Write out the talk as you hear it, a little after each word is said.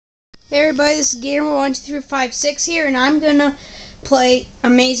Hey everybody, this is Gamer12356 here, and I'm gonna play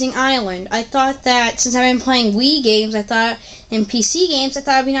Amazing Island. I thought that since I've been playing Wii games, and PC games, I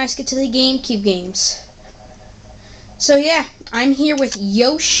thought it'd be nice to get to the GameCube games. So yeah, I'm here with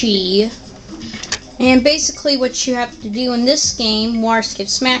Yoshi, and basically what you have to do in this game, Water Skip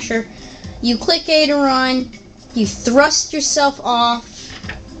Smasher, you click A to run, you thrust yourself off,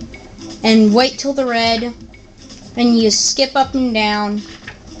 and wait till the red, and you skip up and down.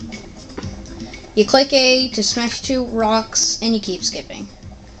 You click A to smash 2 rocks, and you keep skipping.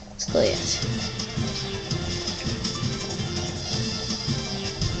 That's basically it.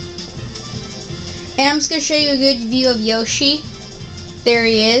 And I'm just going to show you a good view of Yoshi. There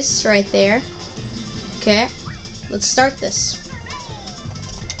he is, right there. Okay, let's start this.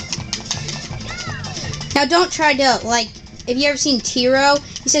 Now don't try to, if you ever seen Tiro,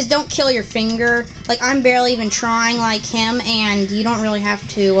 he says don't kill your finger. I'm barely even trying like him, and you don't really have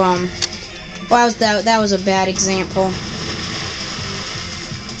to, Wow, that was a bad example.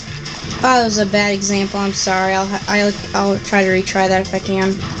 That was a bad example. I'm sorry. I'll try to retry that if I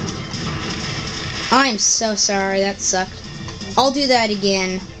can. I'm so sorry. That sucked. I'll do that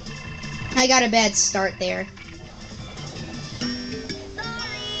again. I got a bad start there.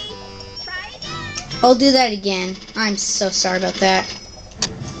 I'll do that again. I'm so sorry about that.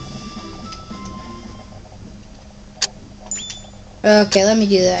 Okay, let me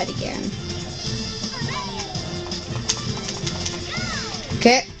do that again.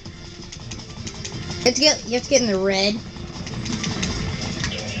 Okay. You have to get in the red.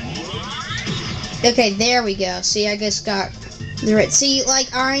 Okay, there we go. See, I just got the red. See,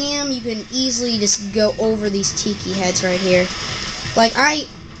 like I am, you can easily just go over these tiki heads right here.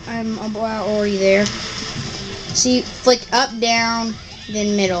 I'm about already there. See, flick up, down,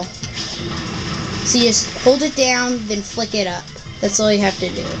 then middle. See, just hold it down, then flick it up. That's all you have to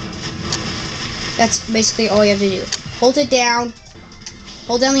do. That's basically all you have to do. Hold it down.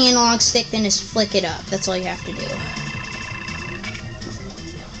 Hold down the analog stick, then just flick it up. That's all you have to do.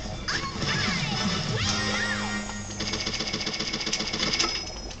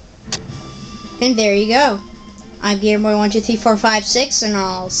 And there you go. I'm Gamerboy12356, and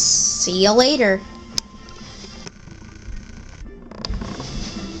I'll see you later.